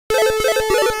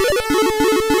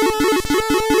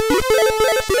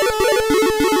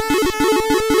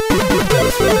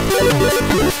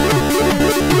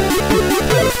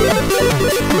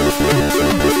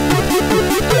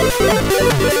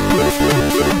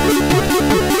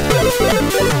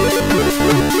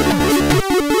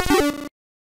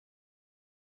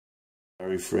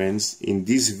Friends, in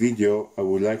this video I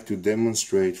would like to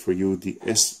demonstrate for you the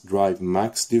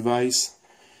SDriveMax device.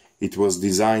 It was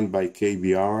designed by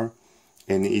KBR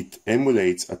and it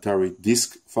emulates Atari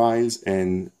disk files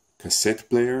and cassette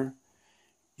player.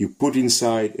 You put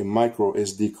inside a micro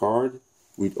SD card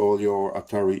with all your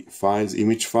Atari files,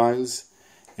 image files,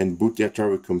 and boot the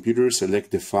Atari computer,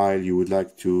 select the file you would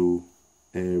like to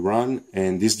run,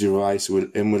 and this device will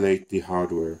emulate the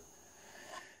hardware.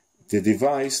 The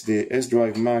device, the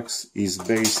SDriveMax, is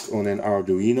based on an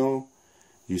Arduino.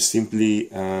 You simply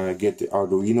get the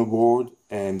Arduino board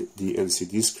and the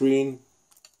LCD screen.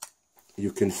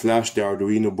 You can flash the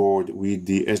Arduino board with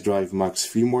the SDriveMax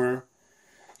firmware.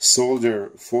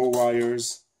 Solder 4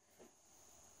 wires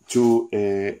to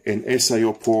an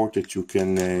SIO port that you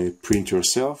can print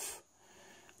yourself.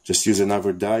 Just use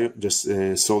another diode, just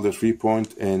solder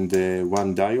 3-point and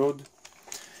 1 diode.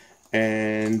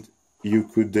 And you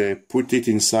could put it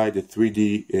inside a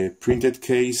 3D printed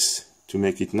case to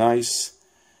make it nice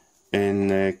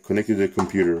and connect it to the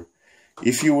computer.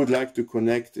 If you would like to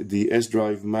connect the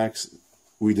SDriveMax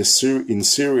with in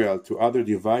serial to other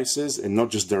devices and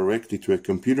not just directly to a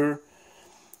computer,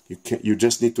 you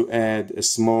just need to add a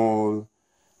small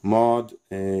mod,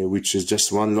 which is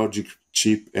just 1 logic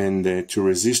chip and 2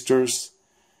 resistors.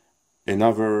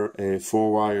 Another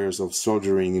 4 wires of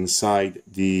soldering inside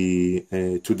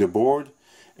to the board,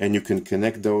 and you can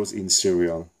connect those in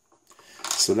serial.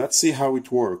 So let's see how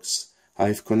it works.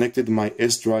 I've connected my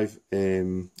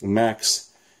SDriveMax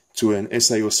to an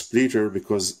SIO splitter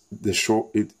because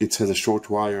it has a short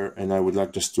wire, and I would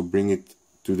like just to bring it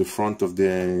to the front of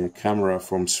the camera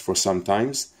for some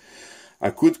times. I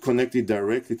could connect it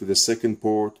directly to the second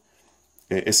port,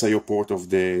 SIO port of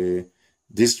the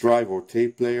disk drive or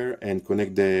tape player, and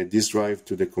connect the disk drive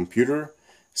to the computer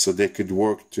so they could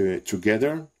work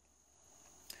together.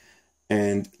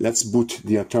 And let's boot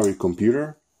the Atari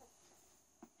computer.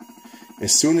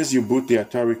 As soon as you boot the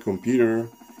Atari computer,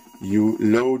 you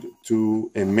load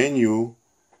to a menu,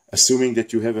 assuming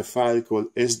that you have a file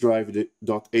called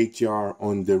sdrive.atr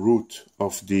on the root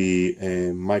of the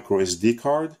micro SD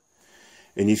card.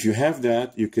 And if you have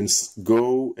that, you can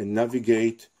go and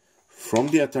navigate from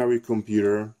the Atari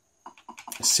computer,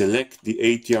 select the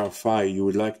ATR file you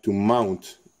would like to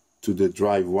mount to the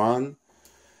drive 1,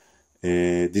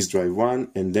 this drive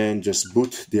 1, and then just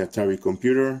boot the Atari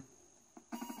computer.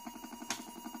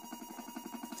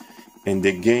 And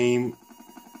the game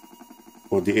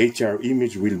or the ATR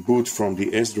image will boot from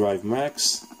the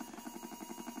SDriveMax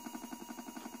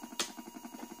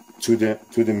to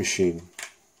the machine.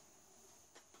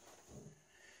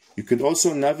 You could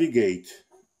also navigate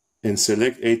and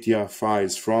select ATR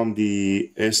files from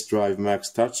the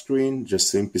SDriveMax touchscreen. Just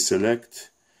simply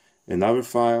select another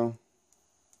file,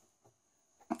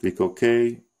 click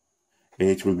OK, and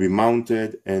it will be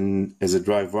mounted and as a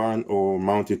drive 1 or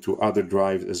mounted to other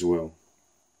drives as well.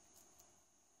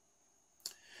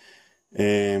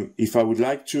 If I would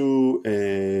like to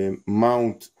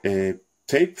mount a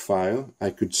tape file,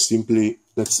 I could simply,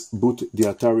 let's boot the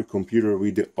Atari computer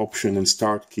with the Option and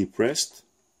Start key pressed.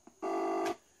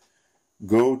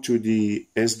 Go to the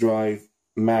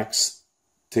SDriveMax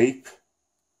tape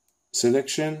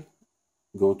selection,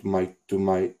 go to my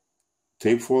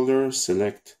tape folder,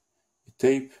 select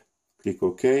tape, click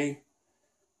OK,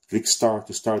 click Start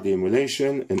to start the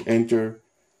emulation, and enter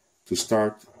to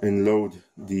start and load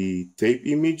the tape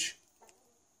image.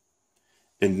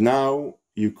 And now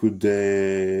you could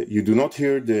you do not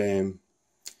hear the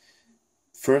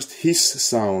first hiss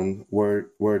sound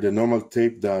where the normal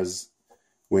tape does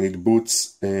when it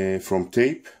boots from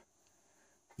tape,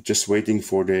 just waiting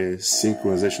for the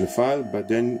synchronization file, but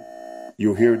then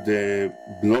you hear the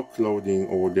block loading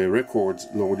or the records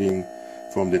loading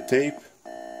from the tape.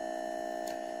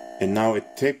 And now a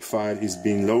tape file is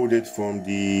being loaded from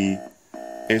the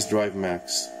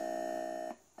SDriveMax.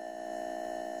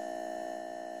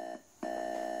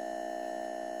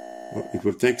 Well, it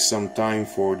will take some time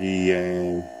for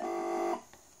the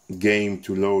game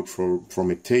to load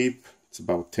from a tape. It's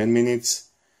about 10 minutes,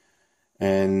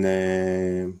 and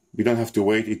we don't have to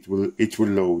wait, it will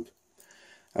load.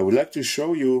 I would like to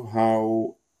show you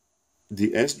how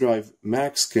the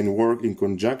SDriveMax can work in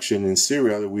conjunction in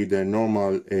serial with a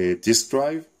normal disk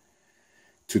drive.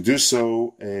 To do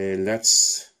so,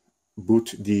 let's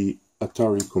boot the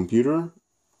Atari computer,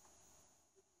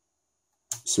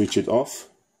 switch it off,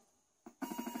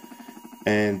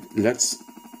 and let's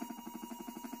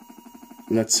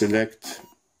select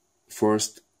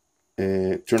first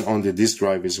turn on the disk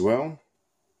drive as well.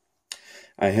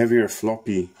 I have here a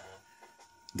floppy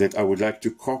that I would like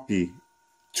to copy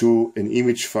to an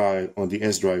image file on the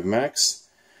SDriveMax.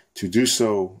 To do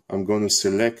so, I'm going to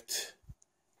select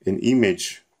an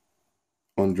image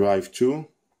on drive 2.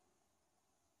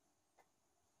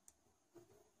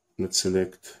 Let's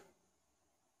select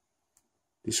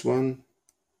this one.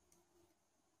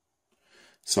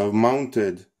 So I've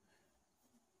mounted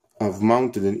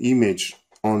an image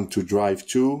onto drive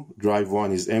 2. Drive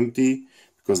 1 is empty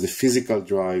because the physical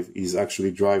drive is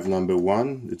actually drive number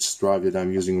 1. It's the drive that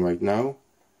I'm using right now.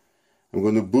 I'm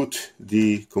going to boot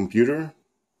the computer.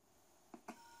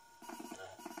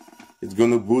 It's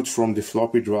going to boot from the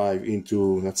floppy drive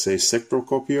into, let's say, sector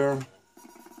copier.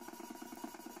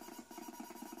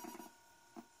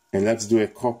 And let's do a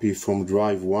copy from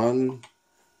drive 1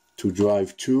 to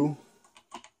drive 2.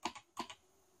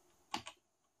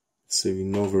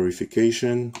 Saving no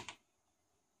verification.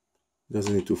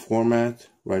 Doesn't need to format.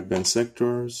 Right band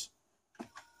sectors.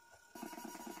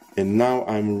 And now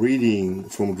I'm reading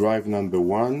from drive number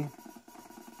 1.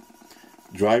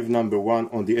 Drive number 1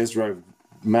 on the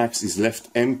SDriveMax is left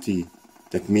empty.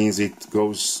 That means it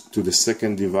goes to the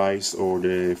second device or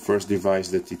the first device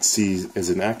that it sees as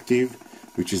an active,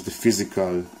 which is the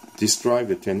physical disk drive,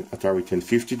 the Atari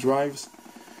 1050 drives.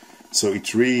 So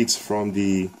it reads from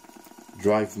the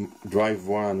drive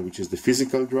 1, which is the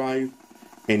physical drive,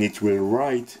 and it will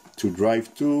write to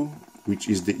drive 2, which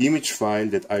is the image file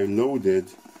that I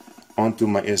loaded onto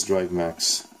my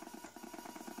SDriveMax.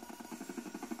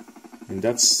 And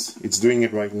it's doing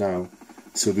it right now.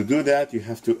 So to do that, you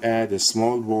have to add a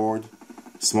small board,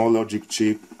 small logic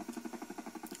chip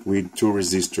with 2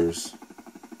 resistors.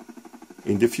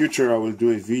 In the future, I will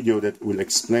do a video that will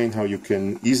explain how you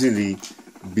can easily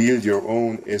build your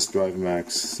own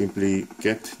SDriveMax. Simply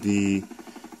get the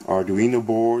Arduino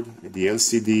board, the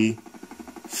LCD,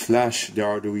 flash the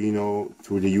Arduino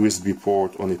through the USB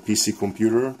port on a PC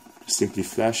computer, simply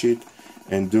flash it,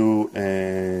 and do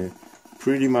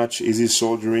pretty much easy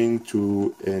soldering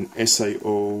to an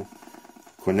SIO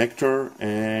connector,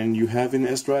 and you have an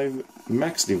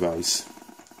SDriveMax device.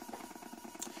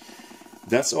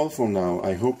 That's all for now.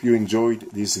 I hope you enjoyed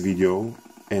this video,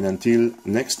 and until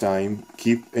next time,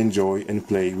 keep, enjoy and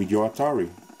play with your Atari.